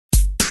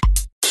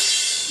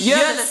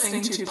You're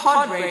listening to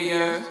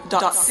podradio.co.za.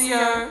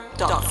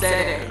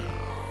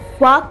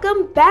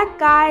 Welcome back,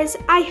 guys.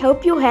 I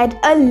hope you had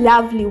a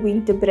lovely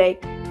winter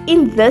break.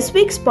 In this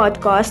week's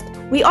podcast,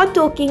 we are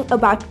talking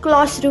about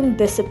classroom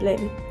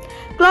discipline.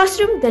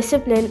 Classroom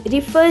discipline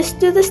refers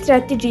to the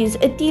strategies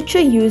a teacher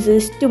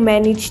uses to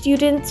manage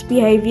students'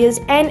 behaviors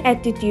and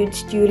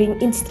attitudes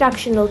during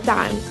instructional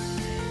time.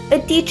 A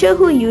teacher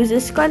who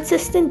uses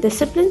consistent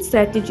discipline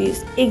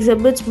strategies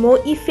exhibits more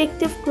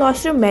effective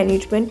classroom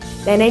management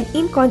than an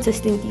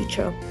inconsistent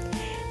teacher.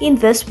 In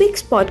this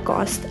week's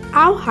podcast,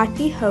 our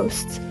Hattie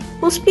hosts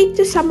will speak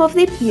to some of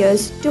their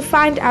peers to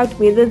find out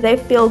whether they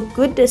feel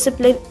good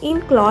discipline in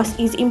class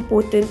is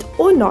important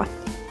or not.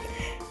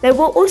 They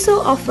will also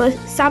offer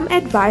some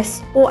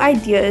advice or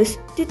ideas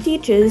to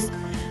teachers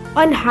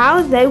on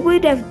how they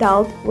would have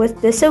dealt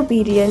with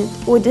disobedient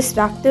or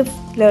disruptive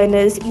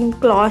learners in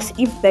class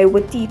if they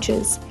were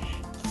teachers.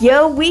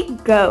 Here we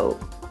go.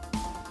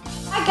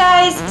 Hi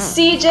guys,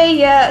 CJ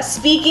here,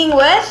 speaking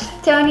with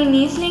Tony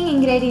Niesling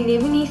in grade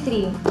 11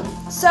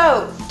 E3.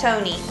 So,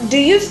 Tony, do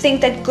you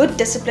think that good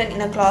discipline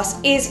in a class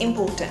is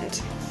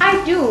important?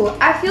 I do.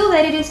 I feel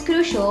that it is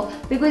crucial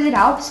because it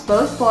helps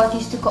both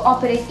parties to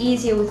cooperate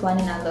easier with one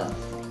another.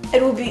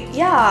 It will be,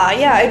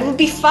 it will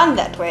be fun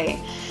that way.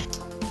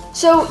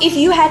 So, if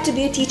you had to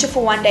be a teacher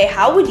for one day,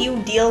 how would you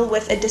deal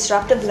with a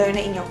disruptive learner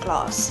in your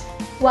class?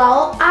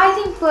 Well, I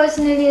think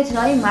personally it's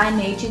not in my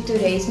nature to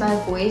raise my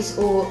voice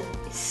or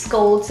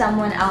scold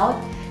someone out.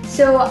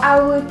 So I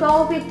would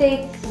probably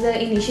take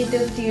the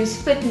initiative to use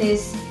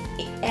fitness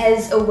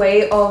as a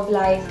way of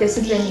like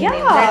disciplining them,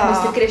 like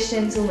Mr.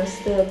 Christians or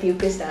Mr.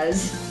 Bucas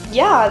does.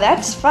 Yeah,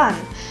 that's fun.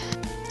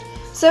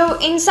 So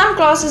in some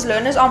classes,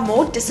 learners are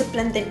more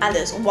disciplined than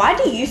others. Why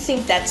do you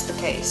think that's the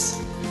case?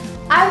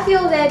 I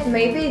feel that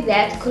maybe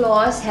that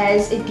class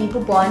has a deeper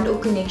bond or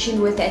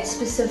connection with that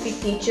specific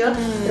teacher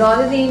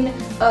rather than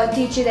a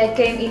teacher that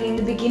came in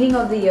the beginning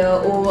of the year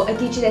or a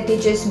teacher that they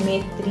just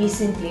met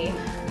recently.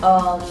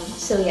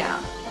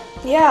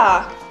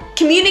 Yeah,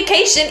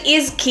 communication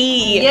is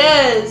key.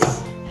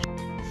 Yes.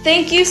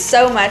 Thank you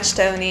so much,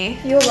 Tony.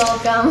 You're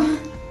welcome.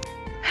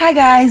 Hi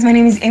guys, my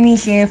name is Emmy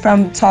here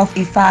from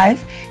 12E5.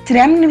 Today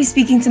I'm going to be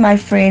speaking to my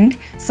friend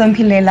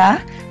Sompilela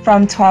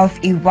from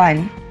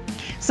 12E1.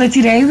 So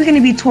today we're going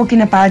to be talking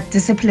about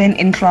discipline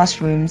in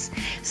classrooms.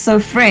 So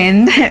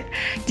friend,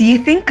 do you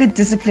think good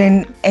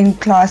discipline in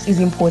class is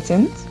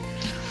important?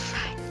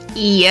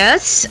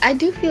 Yes, I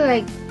do feel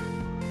like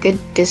good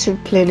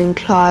discipline in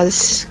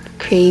class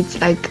creates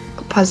like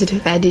a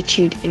positive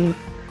attitude in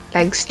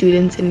like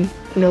students and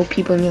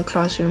people in your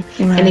classroom,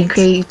 right. And it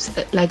creates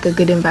like a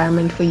good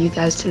environment for you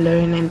guys to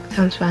learn and it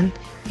becomes fun.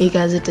 You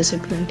guys are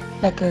disciplined,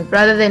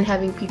 rather than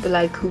having people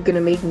like who gonna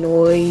make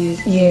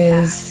noise.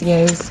 Yes,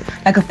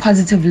 like a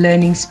positive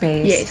learning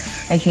space.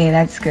 Yes. Okay,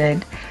 that's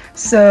good.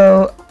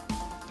 So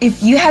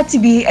if you had to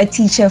be a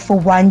teacher for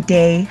one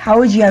day, how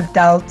would you have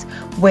dealt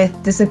with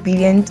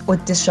disobedient or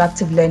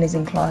disruptive learners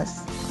in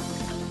class?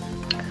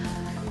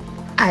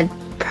 I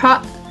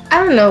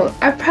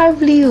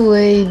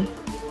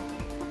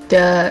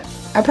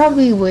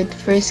probably would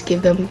first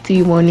give them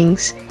 3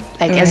 warnings,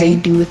 like as I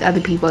do with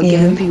other people.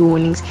 Give them 3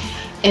 warnings,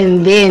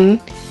 and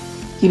then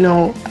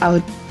I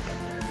would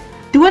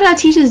do what our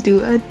teachers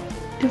do. I'd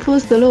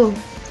enforce the law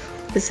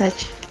as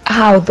such.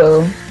 How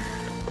though?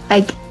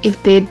 Like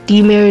if they're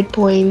demerit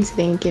points,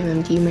 then give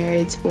them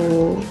demerits,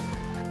 or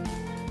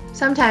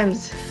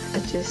sometimes I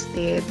just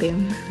stare at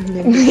them and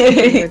then what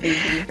they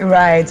do.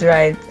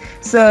 Right.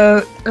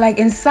 So, like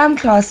in some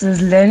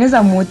classes, learners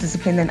are more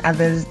disciplined than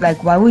others.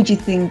 Like, why would you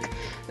think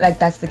like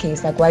that's the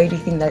case? Like, why do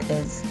you think that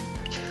is?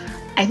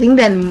 I think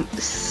that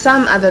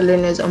some other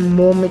learners are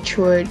more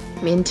matured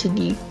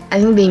mentally. I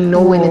think they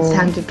know when it's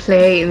time to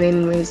play and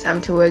then when it's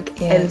time to work,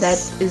 and that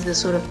is the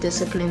sort of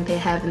discipline they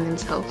have in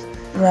themselves.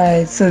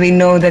 Right, so they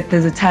know that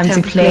there's a time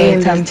to play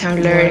and time to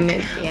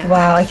learn.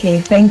 Wow, okay,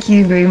 thank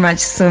you very much,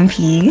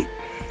 Sumpi.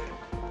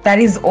 That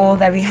is all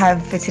that we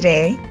have for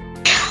today.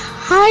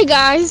 Hi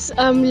guys,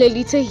 I'm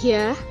Lolita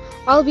here.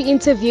 I'll be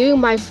interviewing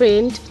my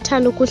friend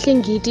Tanukuhle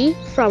Ngidi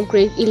from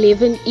grade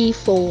 11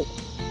 E4,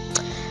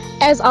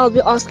 as I'll be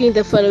asking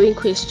the following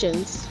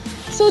questions.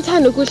 So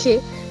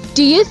Tanukuhle,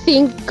 do you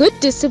think good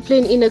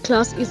discipline in a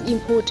class is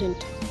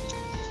important?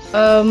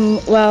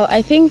 Well,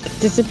 I think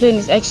discipline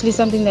is actually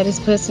something that is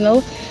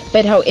personal,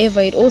 but however,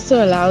 it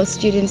also allows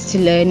students to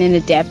learn and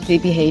adapt their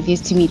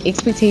behaviors to meet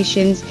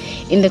expectations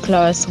in the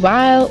class,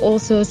 while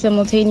also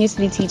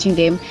simultaneously teaching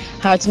them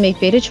how to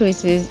make better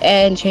choices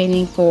and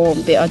training for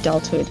their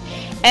adulthood.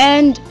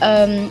 And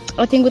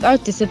I think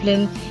without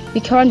discipline,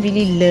 we can't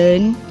really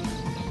learn.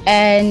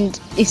 And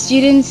if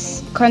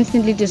students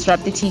constantly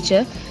disrupt the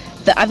teacher,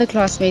 the other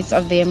classmates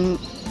of them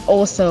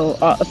also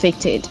are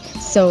affected.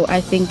 So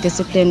I think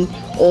discipline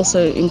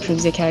also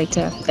improves your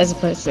character as a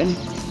person.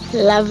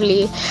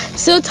 Lovely.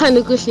 So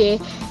Tanukuhle,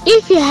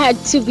 if you had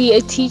to be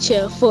a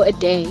teacher for a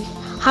day,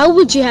 how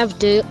would you have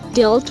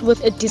dealt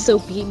with a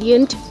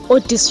disobedient or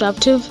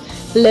disruptive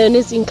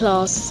learners in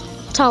class?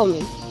 Tell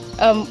me.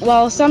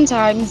 Well,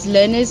 sometimes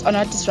learners are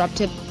not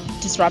disruptive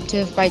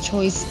disruptive by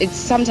choice. It's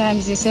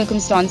sometimes the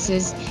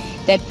circumstances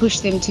that push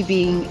them to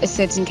being a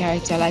certain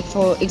character. Like,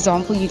 for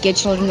example, you get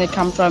children that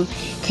come from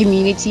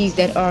communities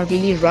that are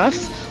really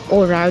rough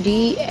or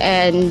rowdy,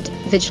 and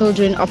the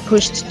children are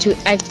pushed to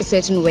act a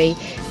certain way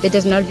that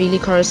does not really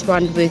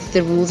correspond with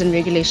the rules and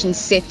regulations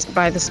set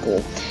by the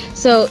school.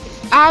 So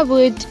I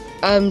would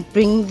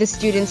bring the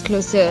students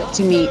closer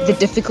to me, the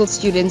difficult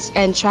students,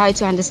 and try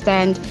to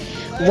understand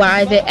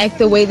why they act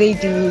the way they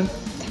do.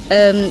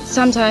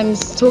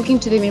 Sometimes talking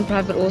to them in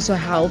private also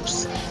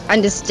helps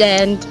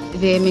understand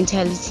their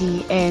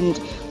mentality and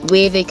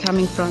where they're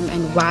coming from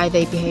and why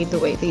they behave the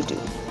way they do.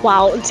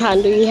 Wow,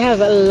 Tando, you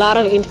have a lot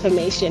of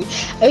information.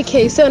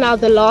 Okay, so now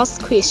the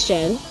last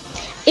question.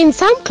 In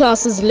some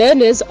classes,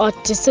 learners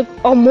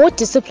are more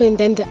disciplined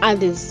than the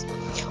others.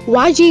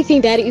 Why do you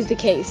think that is the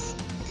case?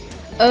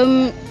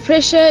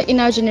 Pressure in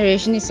our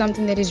generation is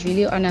something that is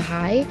really on a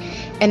high,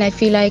 and I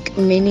feel like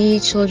many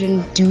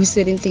children do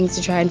certain things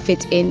to try and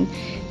fit in,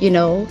 you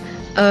know.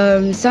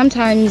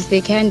 Sometimes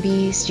there can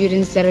be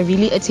students that are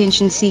really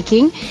attention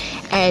seeking,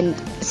 and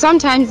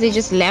sometimes they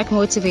just lack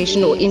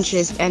motivation or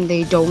interest, and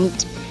they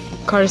don't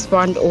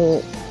correspond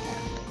or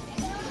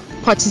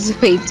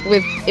participate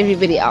with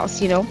everybody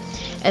else, you know.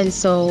 And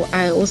so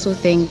I also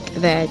think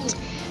that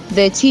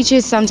the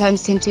teachers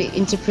sometimes tend to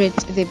interpret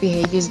their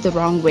behaviors the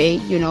wrong way,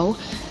 you know.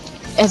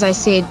 As I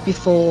said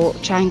before,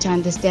 trying to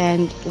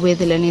understand where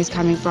the learner is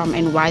coming from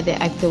and why they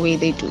act the way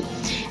they do.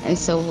 And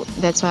so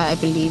that's why I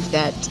believe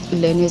that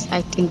learners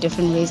act in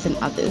different ways than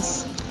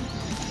others.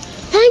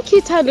 Thank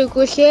you, Tando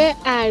Kushe.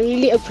 I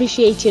really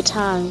appreciate your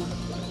time.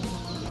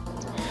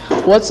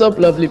 What's up,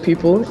 lovely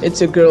people?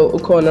 It's your girl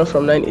Ukona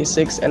from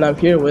 986, and I'm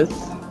here with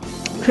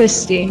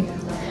Christy.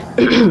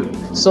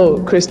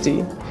 So,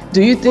 Christy,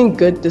 do you think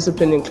good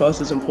discipline in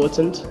class is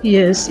important?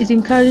 Yes, it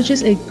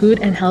encourages a good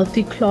and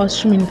healthy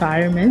classroom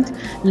environment.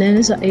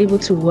 Learners are able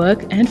to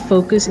work and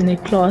focus in a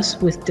class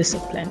with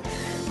discipline.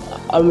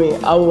 I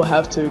mean, I will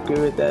have to agree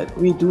with that.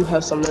 We do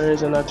have some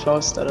learners in our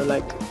class that are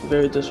like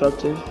very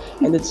disruptive,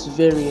 and it's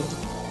very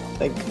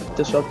like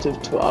disruptive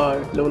to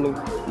our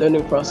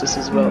learning process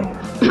as well.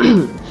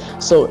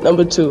 So,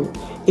 number 2,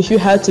 if you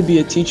had to be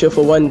a teacher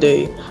for one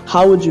day,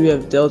 how would you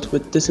have dealt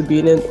with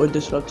disobedient or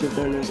disruptive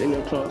learners in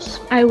your class?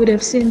 I would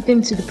have sent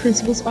them to the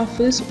principal's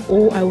office,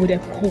 or I would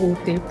have called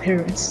their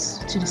parents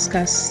to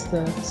discuss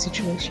the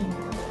situation.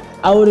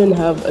 I wouldn't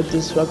have a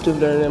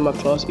disruptive learner in my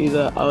class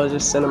either. I would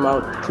just send them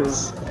out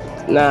because,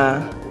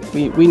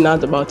 we're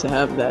not about to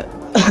have that.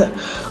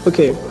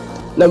 Okay,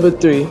 number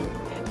 3.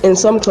 In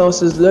some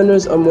classes,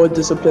 learners are more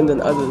disciplined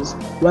than others.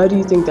 Why do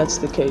you think that's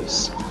the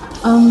case?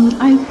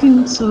 I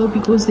think so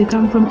because they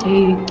come from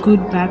a good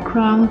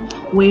background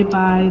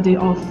whereby they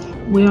are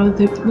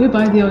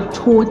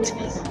taught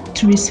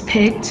to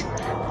respect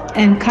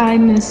and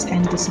kindness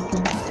and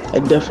discipline. I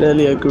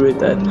definitely agree with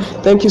that.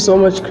 Thank you so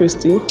much,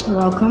 Christy. You're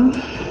welcome.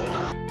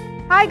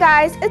 Hi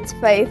guys, it's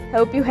Faith.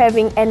 Hope you're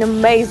having an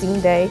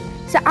amazing day.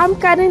 So I'm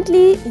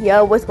currently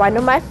here with one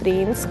of my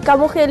friends,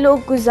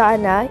 Kamogelo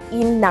Guzana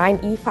in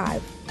 9E5.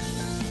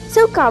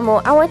 So Kamo,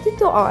 I wanted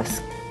to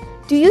ask,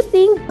 do you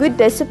think good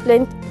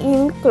discipline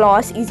in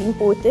class is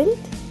important?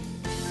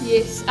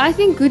 Yes, I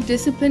think good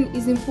discipline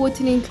is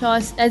important in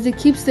class as it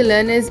keeps the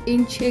learners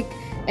in check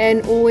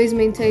and always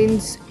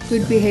maintains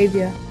good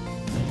behavior.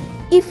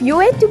 If you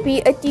had to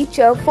be a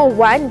teacher for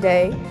one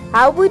day,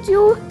 how would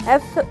you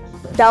have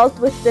dealt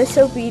with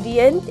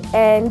disobedient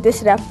and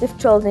disruptive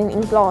children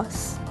in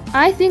class?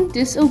 I think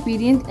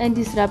disobedient and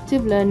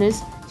disruptive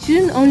learners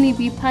shouldn't only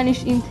be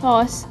punished in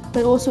class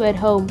but also at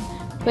home.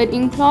 But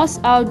in class,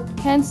 I would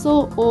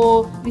cancel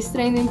or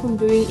restrain them from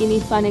doing any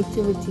fun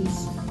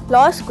activities.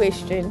 Last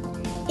question.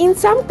 In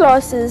some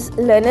classes,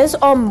 learners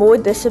are more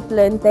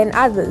disciplined than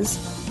others.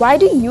 Why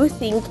do you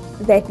think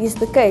that is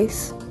the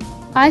case?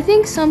 I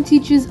think some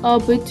teachers are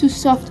a bit too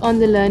soft on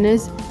the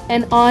learners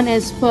and aren't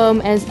as firm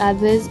as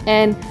others,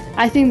 and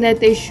I think that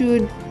they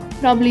should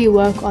probably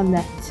work on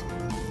that.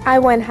 I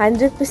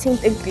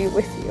 100% agree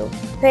with you.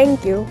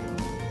 Thank you.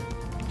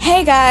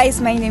 Hey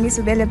guys, my name is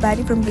Ubele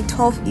Badi from grade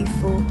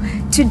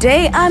 12E4.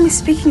 Today I'm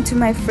speaking to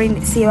my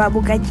friend Sewa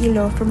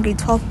Bukakilo from grade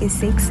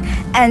 12E6,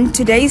 and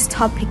today's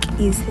topic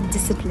is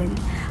discipline.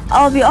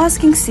 I'll be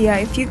asking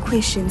Sia a few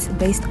questions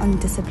based on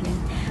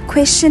discipline.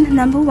 Question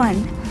number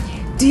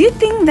 1. Do you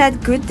think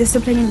that good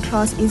discipline in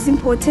class is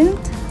important?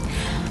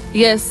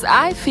 Yes,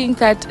 I think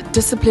that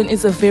discipline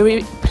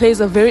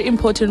plays a very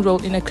important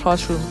role in a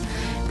classroom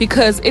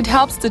because it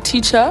helps the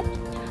teacher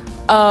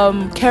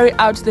carry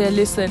out their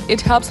lesson.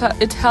 It helps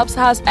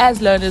us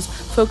as learners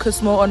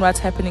focus more on what's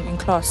happening in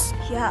class.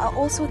 Yeah, I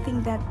also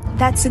think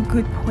that's a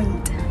good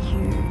point.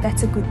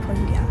 That's a good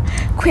point, yeah.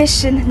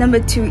 Question number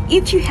 2.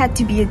 If you had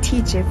to be a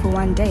teacher for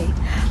one day,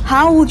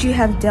 how would you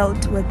have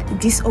dealt with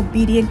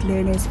disobedient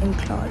learners in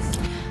class?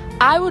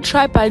 I would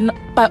try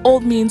by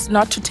all means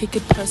not to take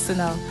it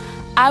personal.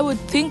 I would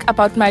think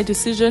about my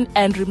decision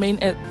and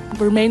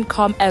remain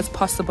calm as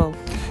possible.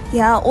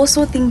 Yeah, I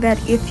also think that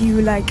if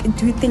you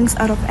do things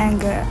out of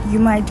anger, you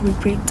might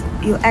regret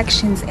your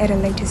actions at a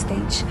later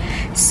stage.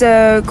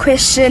 So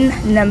question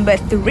number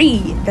 3,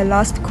 the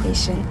last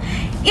question.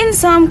 In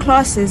some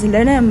classes,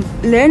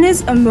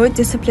 learners are more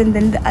disciplined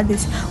than the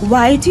others.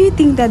 Why do you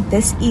think that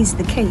this is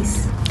the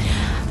case?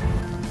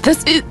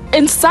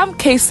 In some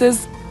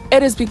cases,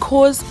 it is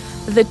because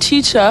the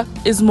teacher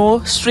is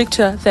more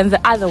stricter than the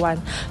other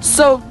one.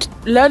 So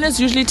learners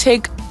usually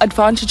take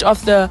advantage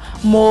of the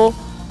more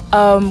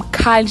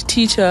kind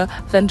teacher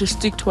than the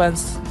strict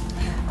ones.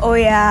 Oh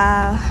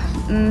yeah.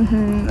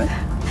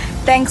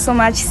 Thanks so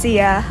much,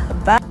 Sia.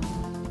 Bye.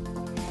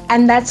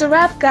 And that's a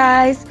wrap,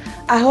 guys.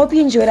 I hope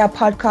you enjoyed our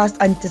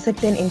podcast on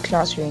discipline in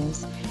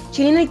classrooms.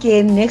 Tune in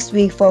again next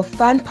week for a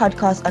fun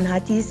podcast on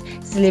Hattie's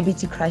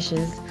celebrity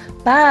crushes.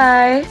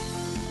 Bye.